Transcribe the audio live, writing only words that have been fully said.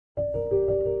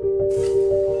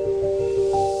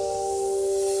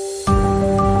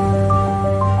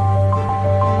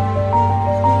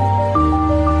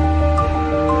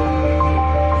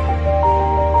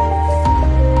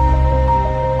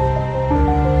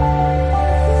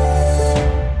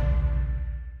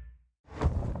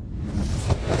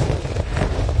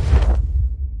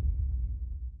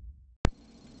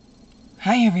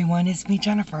it's me,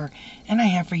 Jennifer, and I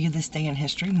have for you this day in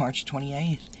history, March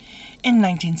 28th. In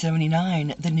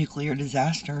 1979, the nuclear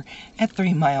disaster at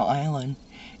 3 Mile Island.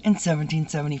 In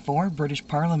 1774, British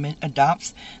Parliament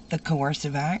adopts the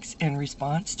Coercive Acts in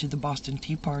response to the Boston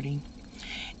Tea Party.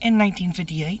 In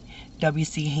 1958,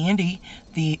 W.C. Handy,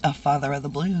 the father of the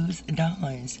blues,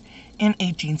 dies. In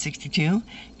 1862,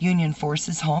 Union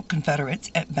forces halt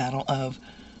Confederates at Battle of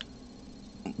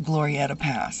Glorietta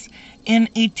Pass. In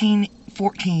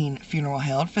 1814, funeral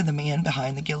held for the man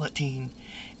behind the guillotine.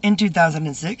 In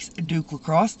 2006, Duke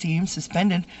lacrosse team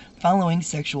suspended following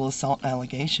sexual assault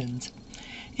allegations.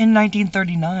 In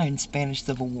 1939, Spanish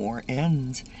Civil War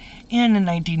ends. In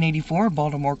 1984,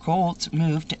 Baltimore Colts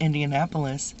moved to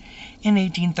Indianapolis. In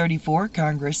 1834,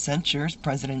 Congress censures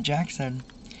President Jackson.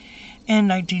 In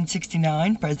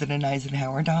 1969, President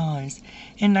Eisenhower dies.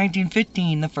 In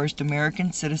 1915, the first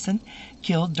American citizen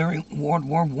killed during World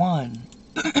War I.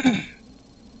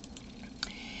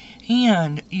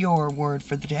 And your word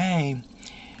for the day.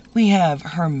 We have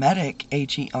hermetic,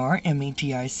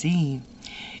 Hermetic.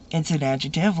 It's an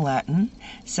adjective, Latin,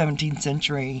 17th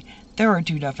century. There are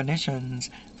two definitions.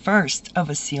 First, of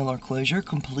a seal or closure,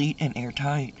 complete and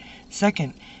airtight.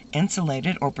 Second,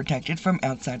 insulated or protected from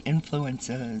outside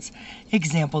influences.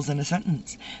 Examples in a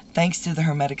sentence. Thanks to the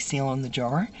hermetic seal on the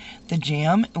jar, the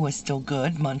jam was still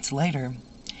good months later.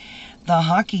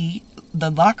 The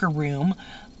locker room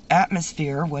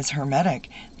atmosphere was hermetic.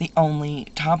 The only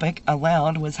topic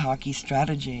allowed was hockey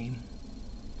strategy.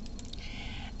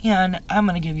 And I'm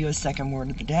going to give you a second word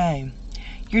of the day.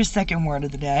 Your second word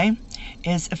of the day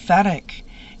is phatic.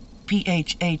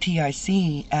 Phatic,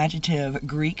 adjective,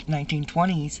 Greek,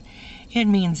 1920s. It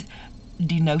means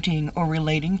denoting or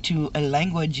relating to a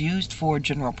language used for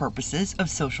general purposes of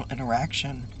social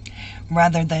interaction,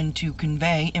 rather than to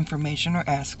convey information or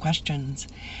ask questions.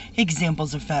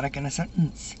 Examples of phatic in a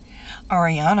sentence.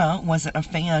 Ariana wasn't a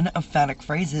fan of phatic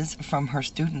phrases from her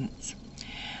students.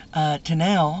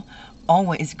 Tanel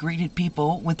always greeted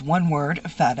people with one-word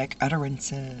phatic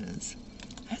utterances.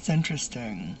 That's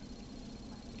interesting.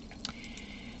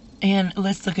 And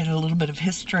let's look at a little bit of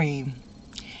history.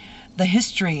 The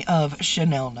history of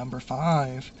Chanel No.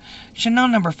 5. Chanel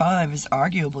No. 5 is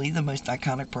arguably the most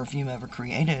iconic perfume ever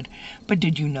created, but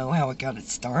did you know how it got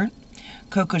its start?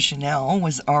 Coco Chanel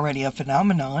was already a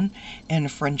phenomenon in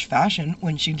French fashion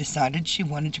when she decided she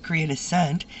wanted to create a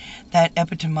scent that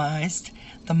epitomized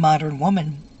the modern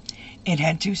woman. It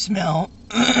had to smell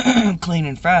clean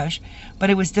and fresh, but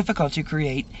it was difficult to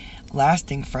create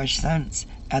lasting fresh scents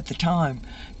at the time.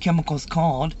 Chemicals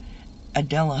called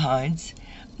aldehydes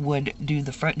would do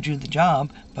the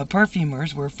job, but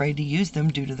perfumers were afraid to use them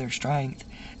due to their strength.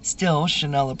 Still,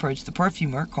 Chanel approached the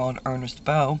perfumer, called Ernest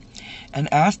Beau,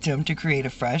 and asked him to create a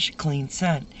fresh, clean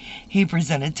scent. He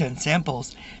presented 10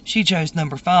 samples. She chose No.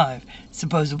 5.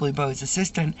 Supposedly, Beau's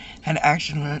assistant had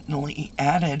accidentally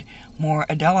added more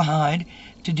aldehyde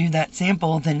to do that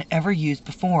sample than ever used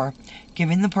before,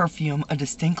 giving the perfume a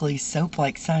distinctly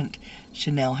soap-like scent.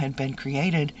 Chanel had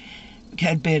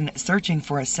been searching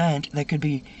for a scent that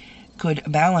could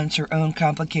balance her own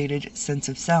complicated sense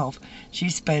of self. She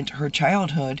spent her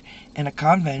childhood in a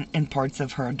convent and parts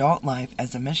of her adult life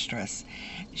as a mistress,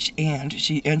 and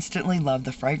she instantly loved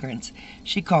the fragrance.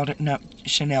 She called it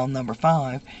Chanel No.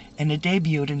 5, and it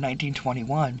debuted in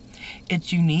 1921.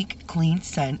 Its unique, clean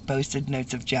scent boasted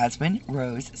notes of jasmine,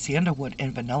 rose, sandalwood,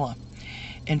 and vanilla.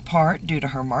 In part due to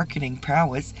her marketing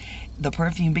prowess, the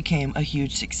perfume became a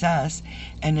huge success,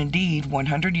 and indeed,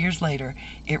 100 years later,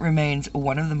 it remains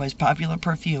one of the most popular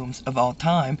perfumes of all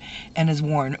time and is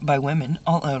worn by women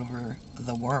all over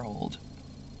the world.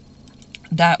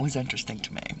 That was interesting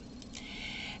to me.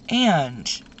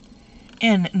 And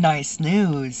in nice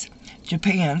news,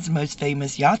 Japan's most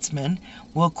famous yachtsman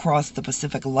will cross the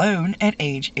Pacific alone at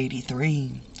age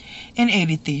 83. An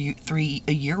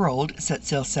 83-year-old set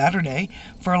sail Saturday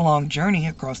for a long journey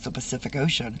across the Pacific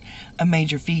Ocean, a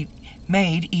major feat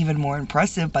made even more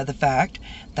impressive by the fact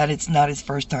that it's not his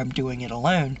first time doing it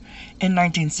alone. In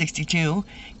 1962,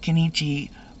 Kenichi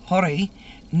Hori,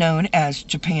 known as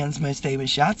Japan's most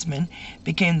famous yachtsman,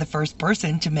 became the first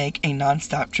person to make a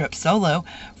non-stop trip solo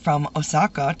from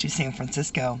Osaka to San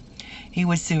Francisco. He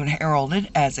was soon heralded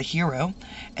as a hero,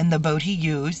 and the boat he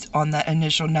used on that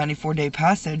initial 94-day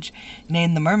passage,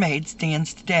 named the Mermaid,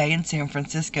 stands today in San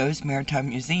Francisco's Maritime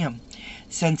Museum.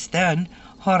 Since then,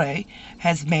 Hore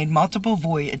has made multiple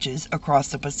voyages across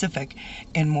the Pacific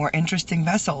in more interesting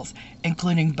vessels,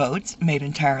 including boats made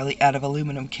entirely out of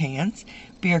aluminum cans,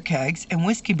 beer kegs, and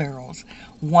whiskey barrels.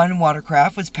 One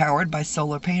watercraft was powered by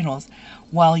solar panels,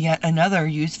 while yet another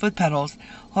used foot pedals.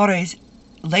 Hore's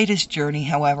latest journey,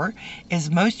 however, is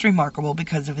most remarkable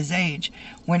because of his age.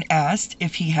 When asked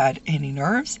if he had any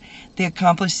nerves, the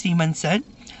accomplished seaman said,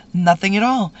 "Nothing at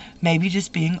all, maybe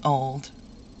just being old."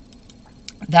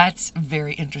 That's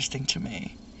very interesting to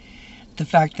me, the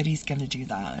fact that he's going to do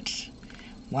that.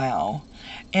 Wow.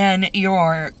 And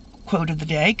your quote of the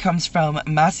day comes from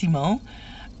Massimo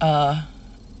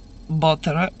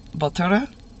Bottura.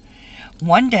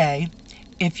 One day,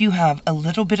 if you have a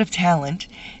little bit of talent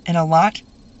and a lot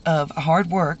of hard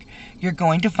work, you're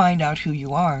going to find out who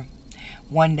you are.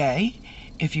 One day,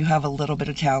 if you have a little bit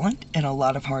of talent and a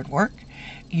lot of hard work,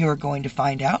 you're going to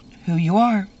find out who you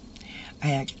are.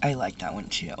 I like that one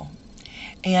too.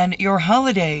 And your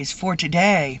holidays for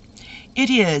today. It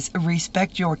is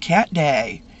Respect Your Cat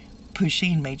Day.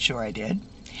 Pusheen made sure I did.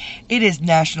 It is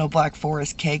National Black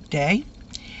Forest Cake Day.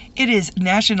 It is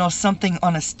National Something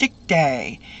on a Stick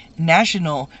Day.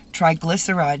 National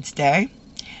Triglycerides Day.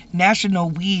 National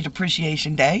Weed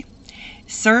Appreciation Day.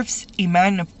 Surf's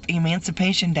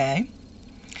Emancipation Day.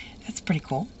 That's pretty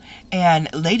cool. And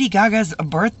Lady Gaga's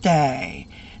birthday.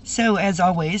 So, as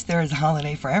always, there is a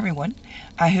holiday for everyone.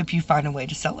 I hope you find a way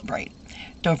to celebrate.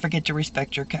 Don't forget to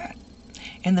respect your cat.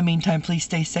 In the meantime, please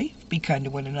stay safe, be kind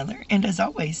to one another, and as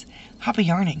always, happy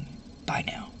yarning. Bye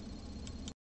now.